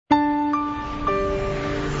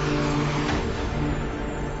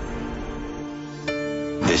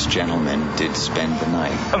this gentleman did spend the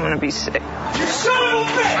night. I'm going to be sick. You son of a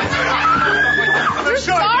bitch! I'm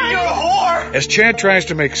sorry, you're a whore! As Chad tries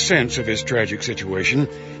to make sense of his tragic situation,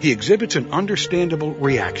 he exhibits an understandable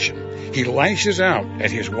reaction. He lashes out at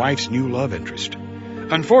his wife's new love interest.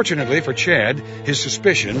 Unfortunately for Chad, his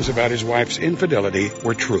suspicions about his wife's infidelity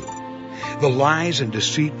were true. The lies and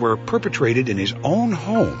deceit were perpetrated in his own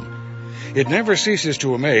home. It never ceases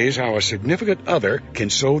to amaze how a significant other can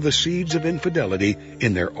sow the seeds of infidelity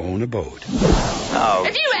in their own abode. Oh,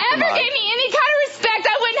 if you ever gave me any kind of respect,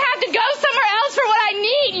 I wouldn't have to go somewhere else for what I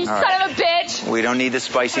need, you son of a bitch. We don't need the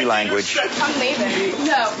spicy language. I'm leaving.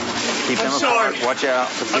 No. Keep them apart. Watch out.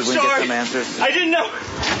 Let's see if we can get some answers. I didn't know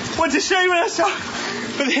what to say when I saw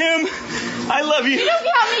with him. I love you. You don't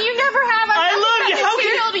count me. You never have. I love you. How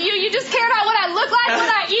material to you. You just care about what I look like, what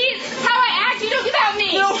I eat, how I act. You don't care about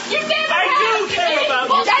me. No. You never I do care about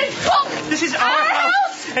you. That is bull. This is our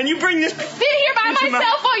house. And you bring this... Sit here by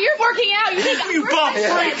myself while you're working out. You think you bomb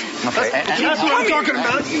freak. Okay. That's what I'm talking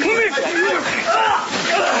about. Come here.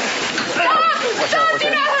 Stop. Do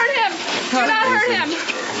not hurt him. Do not hurt him.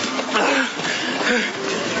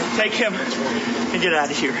 Take him and get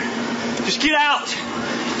out of here. Just get out.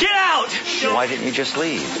 Get out! Why didn't you just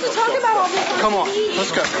leave? We're talking about all this. Come on,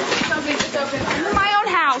 let's go. It's open. I'm in my own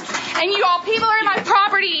house, and you all people are in my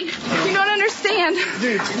property. You don't understand. Come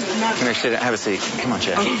here, sit down. Have a seat. Come on,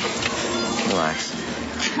 Chad. Relax.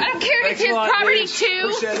 I don't care if it's his property,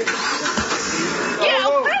 too. Get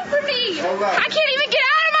away from me. I can't even get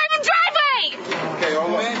out of my driveway. Okay, all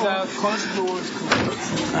right. Close the doors.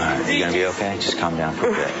 All right, you going to be okay? Just calm down for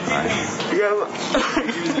a bit, all right?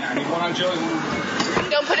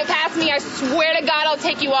 Don't put it past me. I swear to God I'll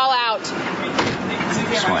take you all out.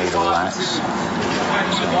 Just want you to relax. Just want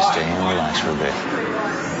you to stay and relax for a bit.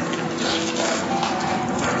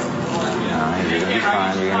 All right, you're going to be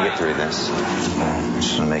fine. You're going to get through this.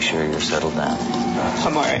 Just want to make sure you're settled down.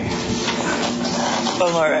 I'm all right.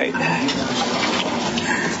 I'm all right.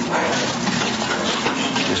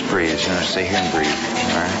 Just breathe. Just gonna stay here and breathe.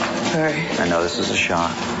 All right? All right. I know this is a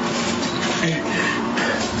shock.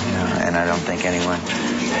 And I don't think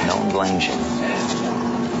no one blames you.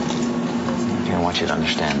 I want you to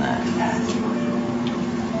understand that.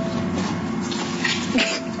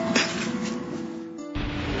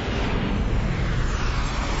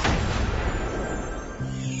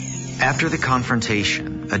 After the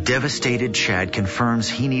confrontation, a devastated Chad confirms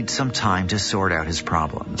he needs some time to sort out his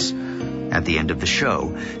problems. At the end of the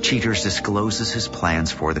show, Cheaters discloses his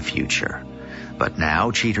plans for the future. But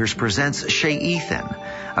now Cheaters presents Shea Ethan,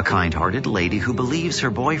 a kind-hearted lady who believes her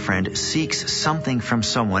boyfriend seeks something from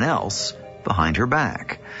someone else behind her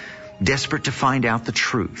back. Desperate to find out the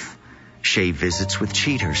truth, Shea visits with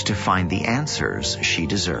Cheaters to find the answers she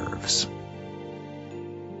deserves.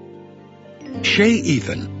 Shea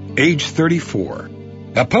Ethan, age 34.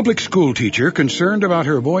 A public school teacher concerned about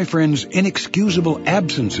her boyfriend's inexcusable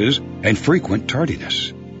absences and frequent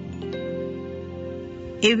tardiness.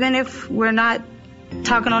 Even if we're not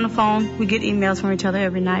talking on the phone, we get emails from each other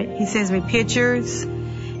every night. He sends me pictures.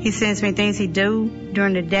 He sends me things he do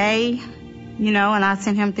during the day, and I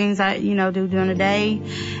send him things I, do during the day.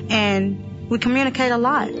 And we communicate a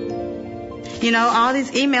lot. All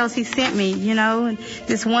these emails he sent me, and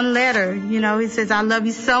this one letter, he says, I love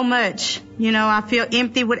you so much. I feel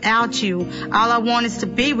empty without you. All I want is to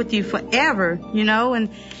be with you forever, and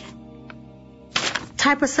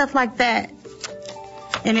type of stuff like that.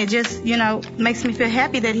 And it just, makes me feel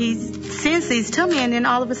happy that he sends these to me, and then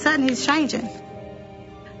all of a sudden he's changing.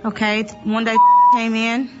 Okay, one day came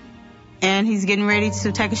in, and he's getting ready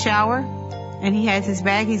to take a shower, and he has his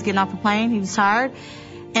bag. He's getting off the plane. He was tired.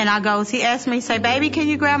 And he asked me, say, baby, can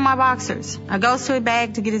you grab my boxers? I goes to a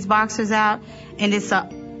bag to get his boxers out, and it's a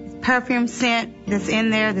perfume scent that's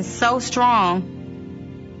in there that's so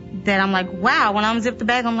strong that I'm like, wow. When I unzip the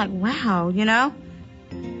bag, I'm like, wow,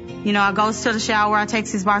 I goes to the shower, I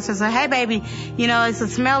takes his boxers, I say, hey, baby, it's a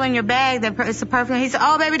smell in your bag, it's a perfume. He said,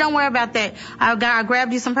 oh, baby, don't worry about that. I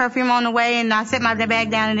grabbed you some perfume on the way, and I set my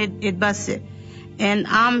bag down, and it busted. And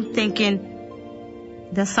I'm thinking,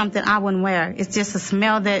 that's something I wouldn't wear. It's just a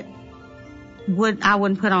smell that I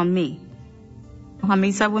wouldn't put on me. I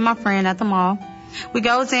meets up with my friend at the mall. We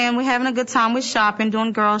goes in, we're having a good time, we're shopping,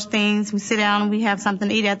 doing girls things. We sit down and we have something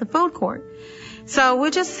to eat at the food court. So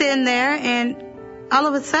we're just sitting there, and all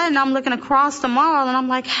of a sudden I'm looking across the mall, and I'm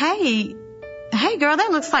like, hey girl,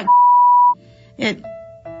 that looks like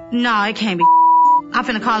No, it can't be. I'm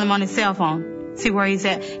finna call him on his cell phone, see where he's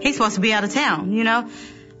at. He's supposed to be out of town,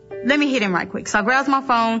 Let me hit him right quick. So I grabs my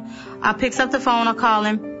phone. I picks up the phone. I call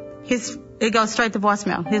him. It goes straight to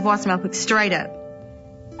voicemail. His voicemail picks straight up.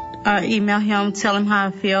 email him, tell him how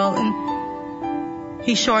I feel, and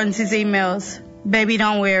he shortens his emails. Baby,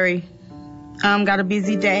 don't worry. Got a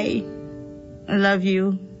busy day. I love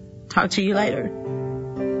you. Talk to you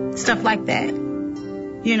later. Stuff like that.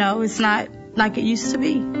 You know, it's not like it used to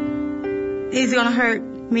be. He's gonna hurt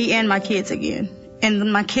me and my kids again.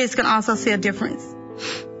 And my kids can also see a difference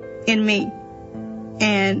in me.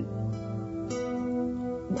 And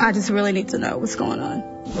I just really need to know what's going on.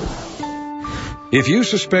 If you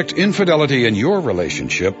suspect infidelity in your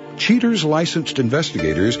relationship, Cheater's licensed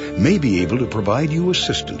investigators may be able to provide you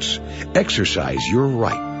assistance. Exercise your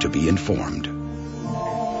right to be informed.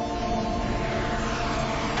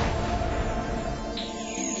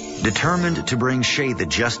 Determined to bring Shea the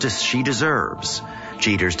justice she deserves,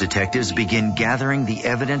 Cheater's detectives begin gathering the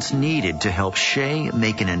evidence needed to help Shea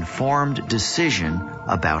make an informed decision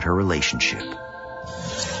about her relationship.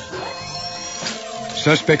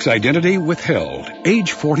 Suspect's identity withheld,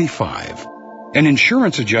 age 45. An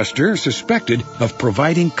insurance adjuster suspected of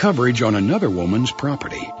providing coverage on another woman's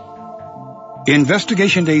property.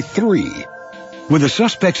 Investigation Day 3. With the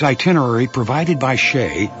suspect's itinerary provided by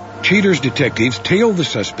Shea, Cheater's detectives tailed the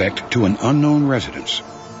suspect to an unknown residence.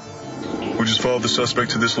 We just followed the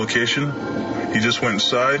suspect to this location. He just went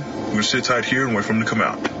inside. We're going to sit tight here and wait for him to come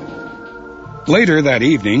out. Later that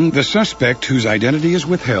evening, the suspect, whose identity is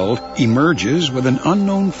withheld, emerges with an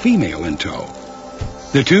unknown female in tow.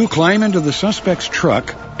 The two climb into the suspect's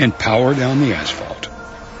truck and power down the asphalt.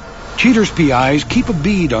 Cheater's PIs keep a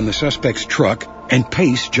bead on the suspect's truck and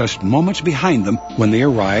pace just moments behind them when they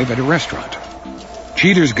arrive at a restaurant.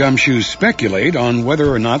 Cheater's gumshoes speculate on whether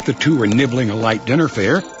or not the two are nibbling a light dinner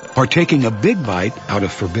fare or taking a big bite out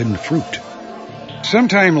of forbidden fruit.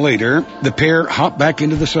 Sometime later, the pair hop back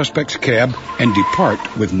into the suspect's cab and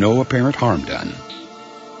depart with no apparent harm done.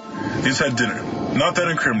 He's had dinner. Not that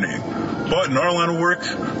incriminating. But in our line of work,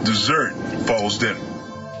 dessert follows dinner.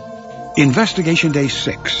 Investigation Day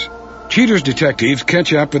 6. Cheater's detectives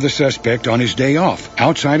catch up with the suspect on his day off,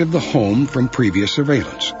 outside of the home from previous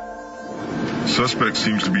surveillance. Suspect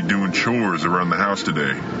seems to be doing chores around the house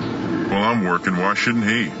today. While I'm working, why shouldn't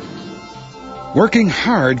he? Working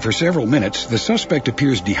hard for several minutes, the suspect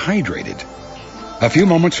appears dehydrated. A few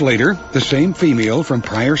moments later, the same female from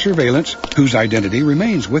prior surveillance, whose identity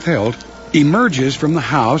remains withheld, emerges from the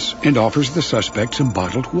house and offers the suspect some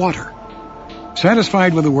bottled water.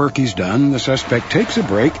 Satisfied with the work he's done, the suspect takes a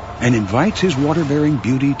break and invites his water-bearing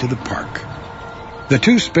beauty to the park. The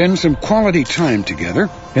two spend some quality time together,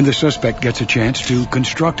 and the suspect gets a chance to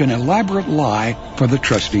construct an elaborate lie for the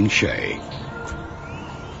trusting Shea.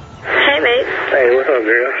 Hey, babe. Hey, what's up,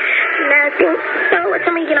 girl? Nothing. So, what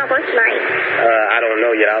time are you getting off work tonight? I don't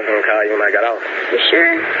know yet. I was going to call you when I got off. You sure?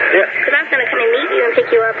 Yeah. Because I was going to come and meet you and pick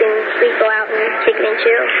you up and we go out and kick it and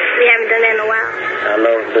chill. We haven't done that in a while. I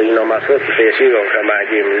know, but you know, my sister said she was going to come by and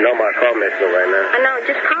give me. You know my car messed up right now. I know.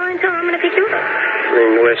 Just call and tell her I'm going to pick you up.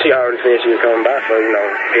 Well, she already said she was coming by, so, you know,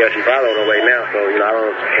 yeah, she probably on her way now, so, you know, I don't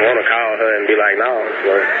want to call her and be like, no.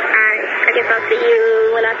 So. All right. I guess I'll see you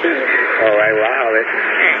when I see you. All right, well, I'll holler.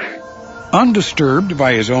 Undisturbed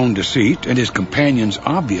by his own deceit and his companion's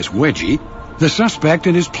obvious wedgie, the suspect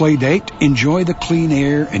and his playdate enjoy the clean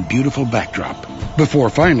air and beautiful backdrop, before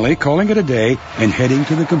finally calling it a day and heading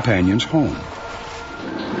to the companion's home.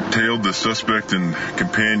 Tailed the suspect and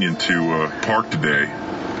companion to park today.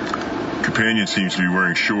 Companion seems to be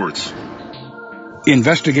wearing shorts.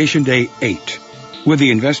 Investigation Day 8. With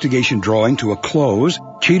the investigation drawing to a close,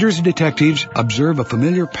 Cheater's detectives observe a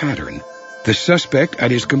familiar pattern. The suspect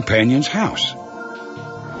at his companion's house.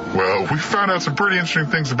 Well, we found out some pretty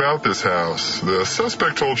interesting things about this house. The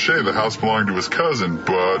suspect told Shea the house belonged to his cousin,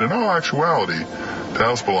 but in all actuality, the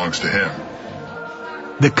house belongs to him.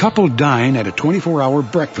 The couple dine at a 24-hour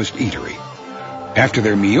breakfast eatery. After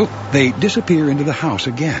their meal, they disappear into the house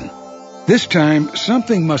again. This time,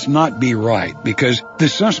 something must not be right because the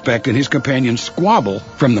suspect and his companion squabble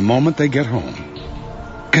from the moment they get home.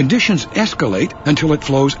 Conditions escalate until it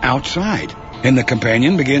flows outside, and the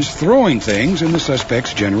companion begins throwing things in the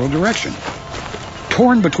suspect's general direction.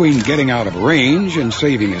 Torn between getting out of range and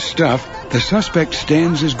saving his stuff, the suspect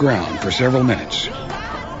stands his ground for several minutes.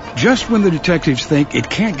 Just when the detectives think it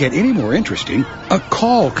can't get any more interesting, a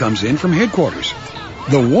call comes in from headquarters.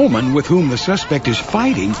 The woman with whom the suspect is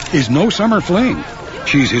fighting is no summer fling.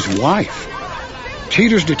 She's his wife.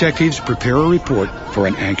 Cheater's detectives prepare a report for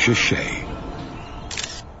an anxious Shea.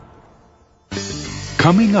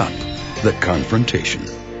 Coming up, the confrontation.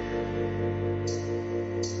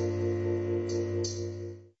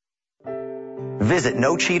 Visit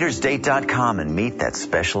NoCheatersDate.com and meet that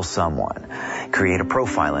special someone. Could Create a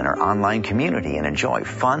profile in our online community and enjoy a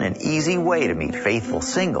fun and easy way to meet faithful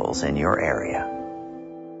singles in your area.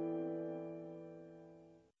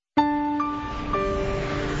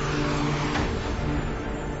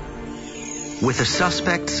 With the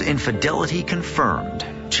suspect's infidelity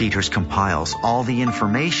confirmed, Cheaters compiles all the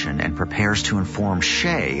information and prepares to inform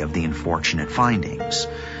Shea of the unfortunate findings.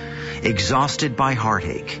 Exhausted by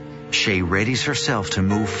heartache, Shea readies herself to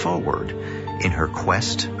move forward in her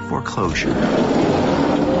quest for closure.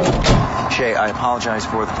 Shea, I apologize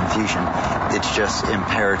for the confusion. It's just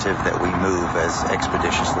imperative that we move as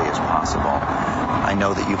expeditiously as possible. I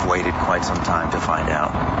know that you've waited quite some time to find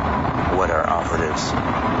out what our operatives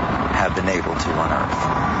have been able to unearth.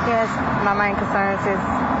 Yes, my main concern is,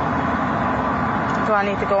 do I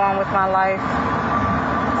need to go on with my life?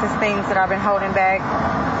 Just things that I've been holding back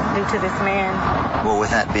due to this man. Well,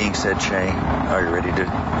 with that being said, Shea, are you ready to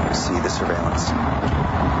see the surveillance?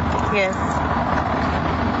 Yes.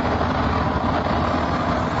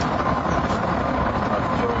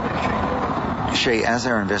 Shea, as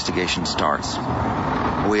our investigation starts,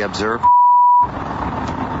 we observe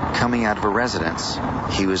coming out of a residence.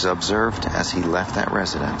 He was observed as he left that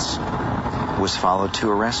residence, was followed to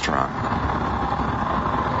a restaurant.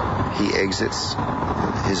 He exits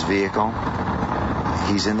his vehicle.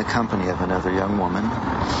 He's in the company of another young woman.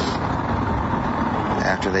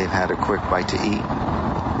 After they've had a quick bite to eat,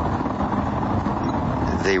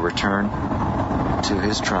 they return to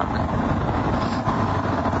his truck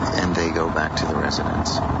and they go back to the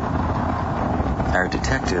residence. Our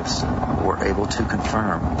detectives were able to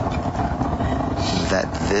confirm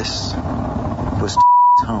that this was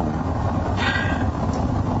home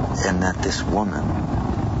and that this woman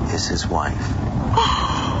is his wife.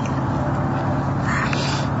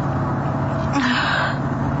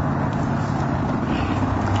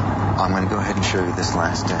 I'm going to go ahead and show you this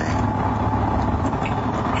last day.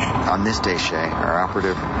 On this day, Shea, our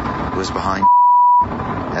operative was behind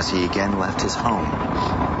as he again left his home.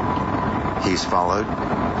 He's followed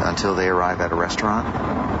until they arrive at a restaurant.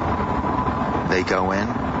 They go in,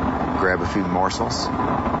 grab a few morsels,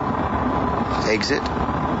 exit,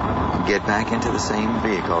 get back into the same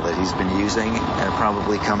vehicle that he's been using and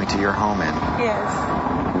probably coming to your home in.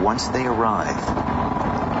 Yes. Once they arrive,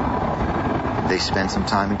 they spend some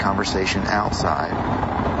time in conversation outside.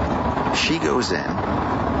 She goes in.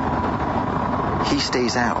 He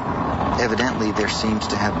stays out. Evidently, there seems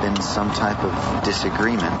to have been some type of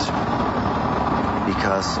disagreement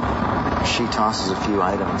because she tosses a few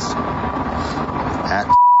items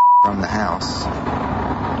from the house,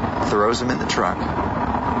 throws them in the truck.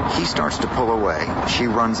 He starts to pull away. She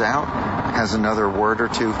runs out, has another word or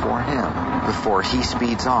two for him before he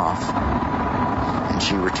speeds off, and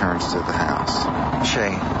she returns to the house.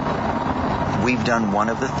 Shea, we've done one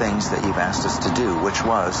of the things that you've asked us to do, which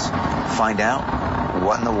was find out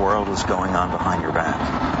what in the world was going on behind your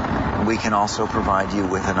back. We can also provide you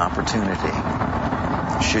with an opportunity,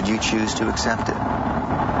 should you choose to accept it,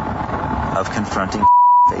 of confronting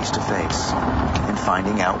face to face and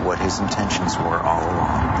finding out what his intentions were all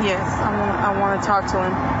along. Yes, I want to talk to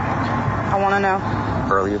him. I want to know.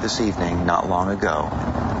 Earlier this evening, not long ago,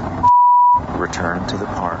 returned to the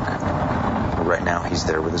park. Right now, he's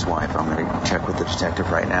there with his wife. I'm going to check with the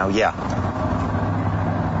detective right now. Yeah.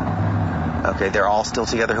 Okay, they're all still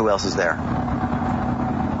together. Who else is there?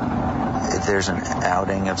 There's an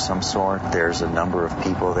outing of some sort. There's a number of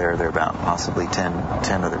people there. There are about possibly 10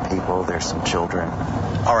 other people. There's some children.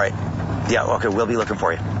 All right. Yeah, okay, we'll be looking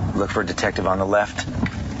for you. Look for a detective on the left.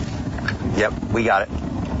 Yep, we got it.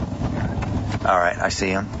 All right, I see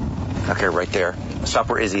him. Okay, right there. Stop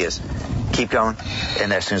where Izzy is. Keep going.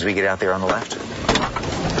 And as soon as we get out there on the left.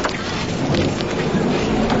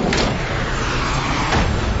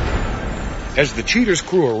 As the cheater's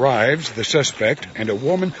crew arrives, the suspect and a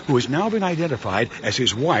woman who has now been identified as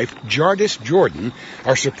his wife, Jardis Jordan,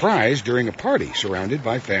 are surprised during a party surrounded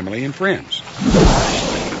by family and friends. Can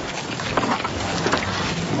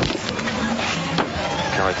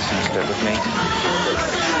I write this in the step with me?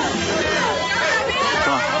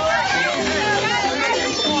 Come on.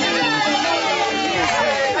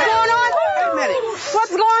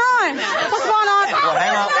 What's going on? What's going on? Well,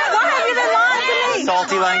 hang on. Why have you been lying to me?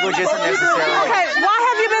 Salty language isn't necessary. Okay, why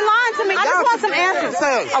have you been lying to me? I just want some answers.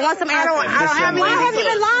 I want some answers. Why have you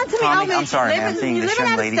been lying to me? Tommy, I'm sorry, man. Seeing this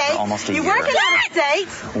young lady for almost a year. You're working out of state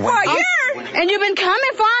for a year. And you've been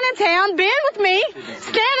coming, flying in town, being with me,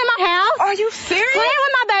 staying in my house. Are you serious? Playing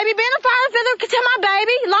with my baby, being a fire fitter to my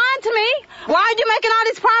baby, lying to me. Why are you making all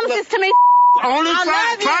these promises to me? Only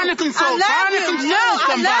trying to console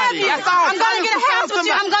somebody. That's all. I'm going to get a house with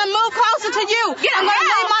you. I'm going to move closer to you. I'm going to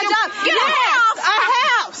leave my job. Get out.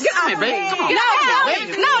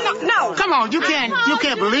 No. Come on, you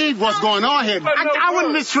can't believe what's going on here. I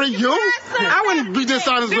wouldn't mistreat you. I wouldn't be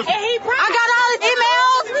dishonest with you. I got all the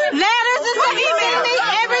emails, letters, and stuff. He sends me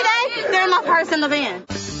every day. They're in my purse in the van.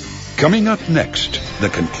 Coming up next, the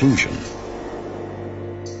conclusion.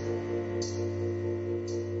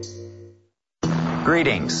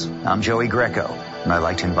 Greetings, I'm Joey Greco, and I'd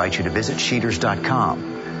like to invite you to visit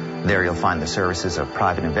Cheaters.com. There you'll find the services of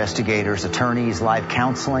private investigators, attorneys, live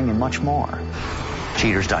counseling, and much more.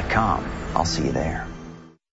 Cheaters.com. I'll see you there.